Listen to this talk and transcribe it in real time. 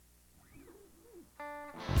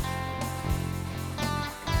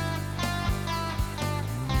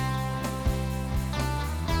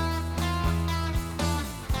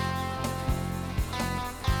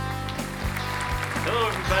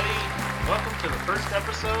to the first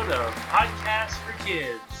episode of Podcast for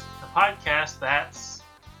Kids, the podcast that's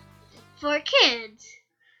for kids.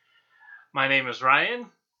 My name is Ryan.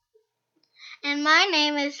 And my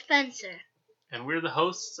name is Spencer. And we're the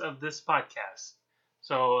hosts of this podcast.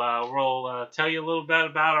 So we'll tell you a little bit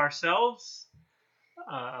about ourselves.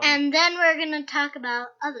 And then we're going to talk about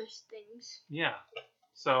other things. Yeah.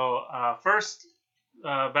 So first,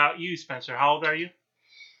 about you, Spencer. How old are you?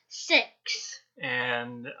 6.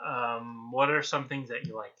 And what are some things that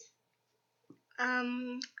you like?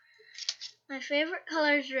 My favorite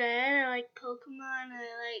color is red. I like Pokemon. I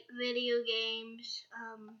like video games.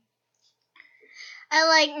 I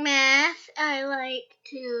like math. I like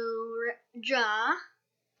to draw.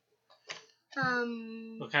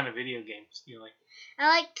 What kind of video games do you like?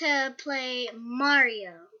 I like to play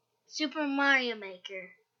Mario. Super Mario Maker.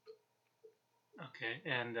 Okay.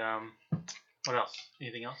 And what else?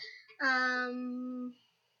 Anything else? I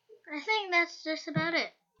think that's just about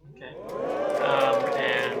it. Okay.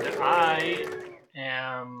 And I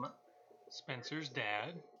am Spencer's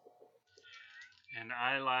dad. And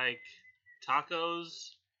I like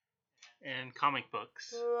tacos and comic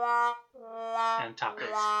books and tacos.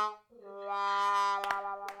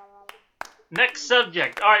 Next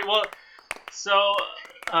subject. All right, well, so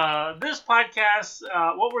this podcast,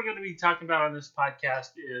 what we're going to be talking about on this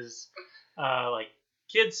podcast is like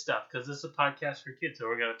kids stuff, because this is a podcast for kids. So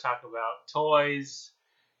we're going to talk about toys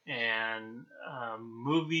and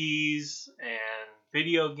movies and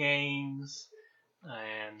video games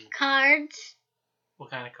and cards. What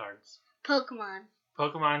kind of cards? Pokemon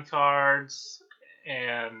cards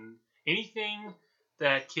and anything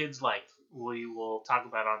that kids like. We will talk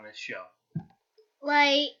about on this show.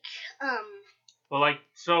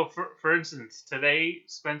 So for instance, today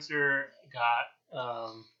Spencer got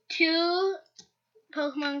 2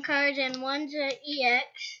 Pokemon cards, and one's a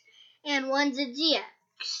EX and one's a GX.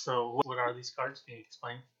 So what are these cards? Can you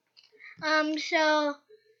explain? So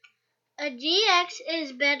a GX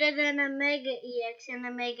is better than a Mega EX and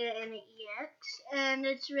a Mega and an EX, and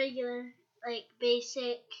it's regular, like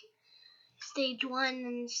basic Stage 1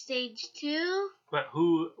 and Stage 2. But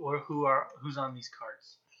who's on these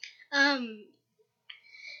cards?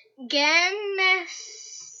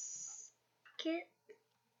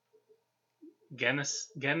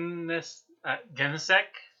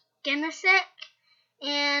 Genesect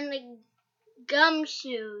and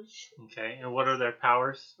Gumshoes. Okay, and what are their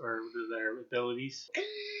powers or their abilities?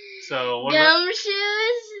 So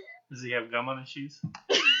Gumshoes. Does he have gum on his shoes?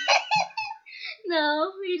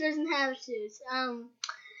 No, he doesn't have shoes.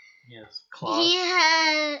 He has claws.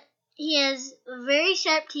 He has very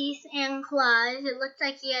sharp teeth and claws. It looks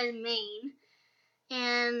like he has mane,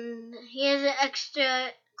 and he has an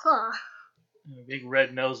extra claw. And a big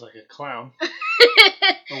red nose like a clown.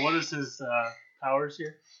 But what is his powers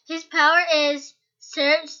here? His power is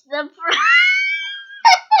search the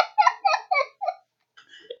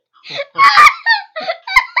Wait, what?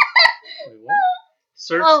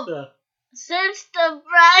 Search the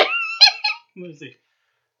Let me see.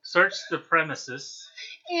 Search the premises.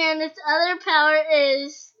 And its other power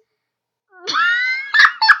is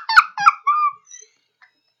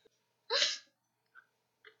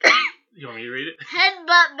You want me to read it?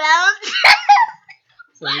 headbutt bounce.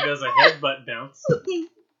 So he does a headbutt bounce.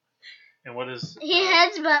 And what is... He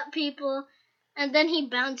headbutt people, and then he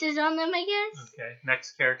bounces on them, I guess. Okay,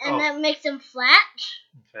 next character. And that makes them flat.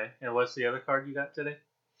 Okay, and what's the other card you got today?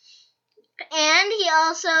 And he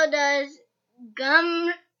also does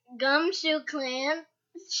Gumshoe Clan.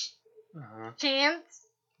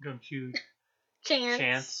 Gumshoe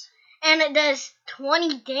Chance. And it does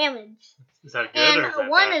 20 damage. Is that good and or is that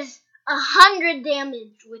one bad? is 100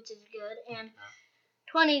 damage, which is good, and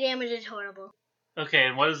 20 damage is horrible. Okay,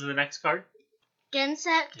 and what is the next card?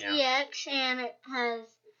 Genesect EX, and it has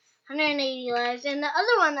 180 lives. And the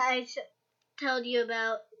other one that I told you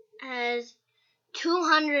about has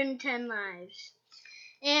 210 lives.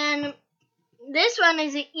 And this one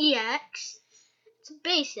is an EX. It's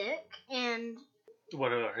basic, and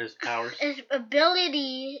what are his powers? His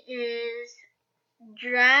ability is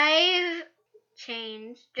drive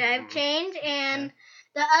change, and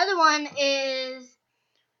the other one is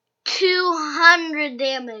 200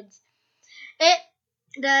 damage. It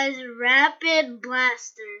does Rapid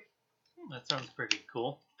Blaster. That sounds pretty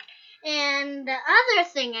cool. And the other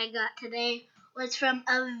thing I got today was from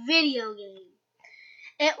a video game.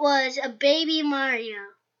 It was a baby Mario.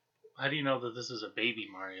 How do you know that this is a baby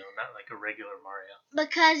Mario, not like a regular Mario?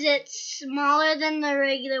 Because it's smaller than the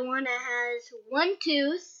regular one. It has 1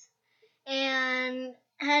 tooth and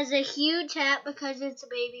has a huge hat because it's a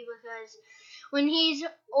baby. Because when he's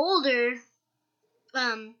older,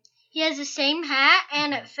 He has the same hat,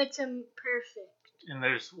 and it fits him perfect. And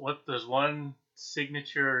there's one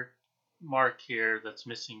signature mark here that's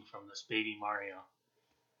missing from this baby Mario.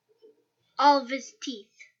 All of his teeth.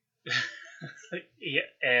 Yeah,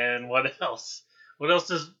 and what else? What else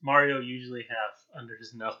does Mario usually have under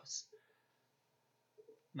his nose?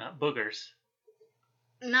 Not boogers.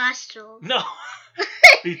 Nostrils. No.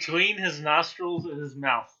 Between his nostrils and his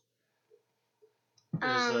mouth.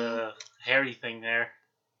 There's a hairy thing there.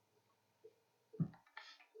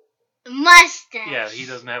 Mustache. Yeah, he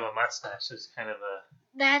doesn't have a mustache. It's kind of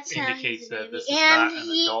That's indicates how that this is and not an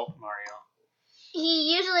adult Mario.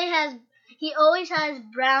 He always has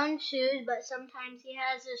brown shoes, but sometimes he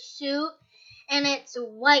has a suit and it's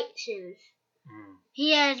white shoes. Mm.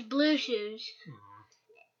 He has blue shoes. Mm-hmm.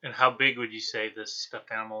 And how big would you say this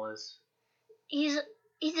stuffed animal is? He's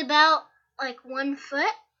about like 1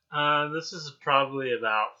 foot. This is probably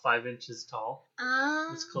about 5 inches tall.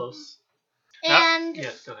 That's close. And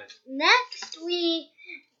yes, go ahead. Next we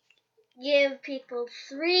give people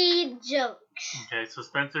 3 jokes. Okay, so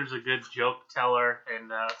Spencer's a good joke teller,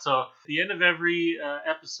 and so at the end of every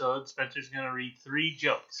episode, Spencer's going to read 3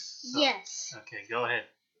 jokes. So, yes. Okay, go ahead.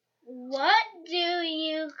 What do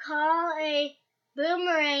you call a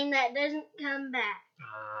boomerang that doesn't come back?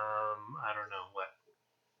 I don't know what.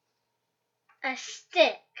 A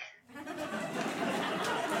stick.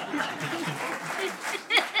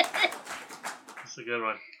 That's a good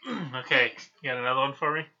one. Okay, you got another one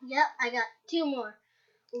for me? Yep, I got 2 more.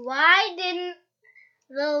 Why didn't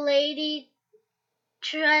the lady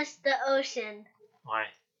trust the ocean? Why?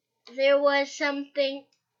 There was something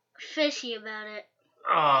fishy about it.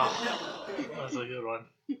 Oh, that's a good one.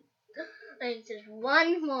 There's just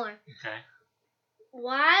 1 more. Okay.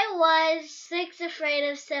 Why was 6 afraid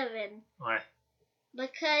of 7? Why?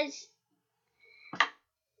 Because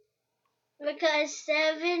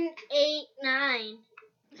 7, 8, 9.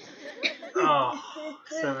 Oh,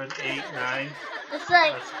 7, 8, 9. It's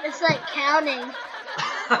like counting.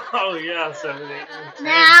 Oh yeah, 7, 8, 9.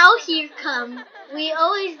 Now here come. We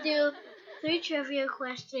always do 3 trivia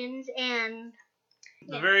questions, and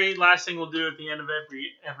the very last thing we'll do at the end of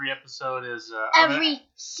every episode is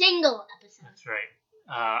single episode. That's right.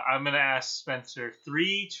 I'm gonna ask Spencer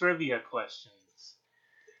 3 trivia questions,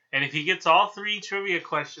 and if he gets all 3 trivia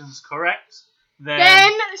questions correct, then a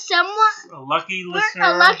lucky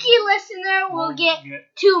listener will get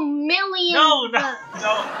 2 million. No.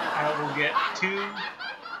 I will get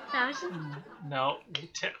 2,000. No,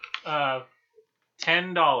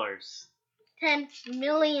 $10. 10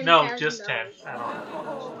 million. No, just 10. I don't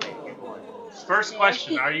know. First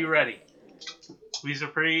question. Are you ready? These are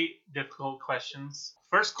pretty difficult questions.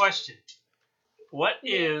 First question. What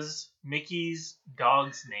is Mickey's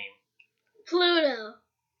dog's name? Pluto.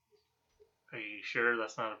 Are you sure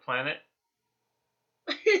that's not a planet?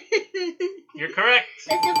 You're correct. It's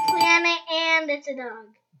a planet and it's a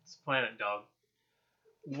dog. It's a planet dog.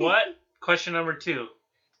 What? Question number 2.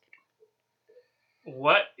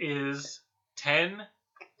 What is 10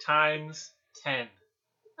 times 10?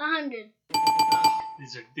 100.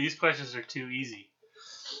 These questions are too easy.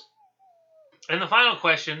 And the final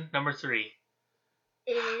question, number 3,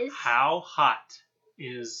 is how hot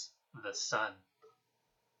is the sun?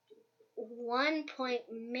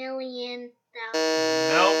 1,000,000,000.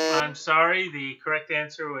 Nope, I'm sorry. The correct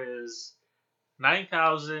answer was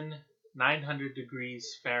 9,900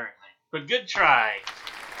 degrees Fahrenheit. But good try.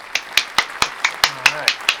 All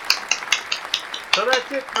right. So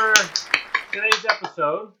that's it for today's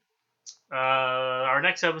episode. Our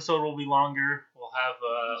next episode will be longer. We'll have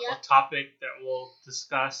a topic that we'll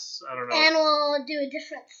discuss. I don't know. And we'll do a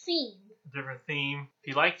different theme. If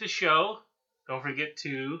you like the show, don't forget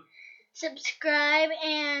to subscribe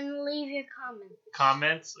and leave your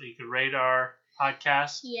comments. You can rate our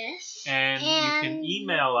podcast. Yes. And you can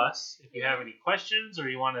email us if you have any questions or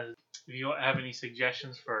if you have any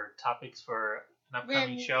suggestions for topics for an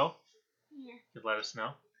upcoming show. Yeah. You can let us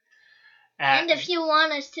know. And if you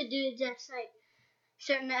want us to do just like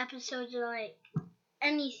certain episodes or like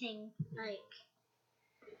anything, like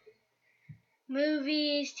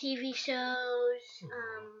movies, TV shows,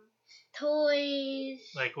 toys.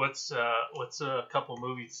 Like what's a couple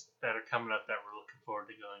movies that are coming up that we're looking forward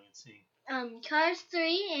to going and seeing? Cars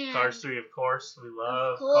 3 and Cars 3, of course. We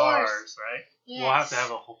love cars, right? Yes. We'll have to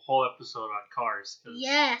have a whole episode on cars.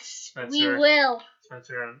 Yes, we will.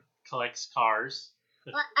 Spencer collects cars.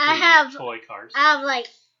 I have toy cars. I have like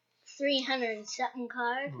 300 and something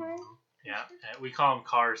cars. Yeah, and we call them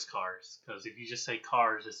cars because if you just say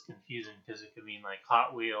cars, it's confusing because it could mean like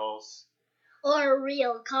Hot Wheels, Or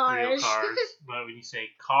real cars. Real cars. But when you say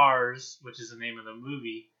Cars, which is the name of the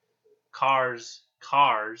movie, Cars,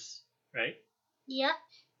 right? Yep.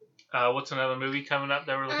 What's another movie coming up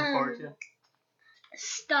that we're looking forward to?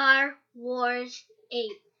 Star Wars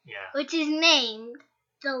 8. Yeah. Which is named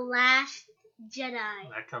The Last Jedi.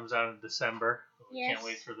 That comes out in December. We can't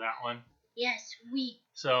wait for that one. Yes, we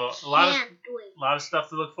So a lot of stuff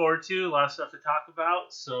to look forward to, a lot of stuff to talk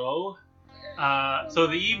about. So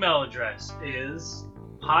the email address is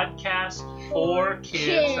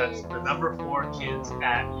podcast4kids. That's the number 4kids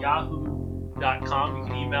at yahoo.com. You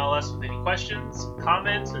can email us with any questions,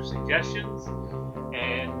 comments, or suggestions,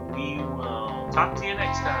 and we will talk to you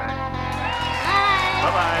next time. Bye.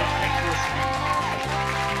 Bye-bye. Thanks for listening.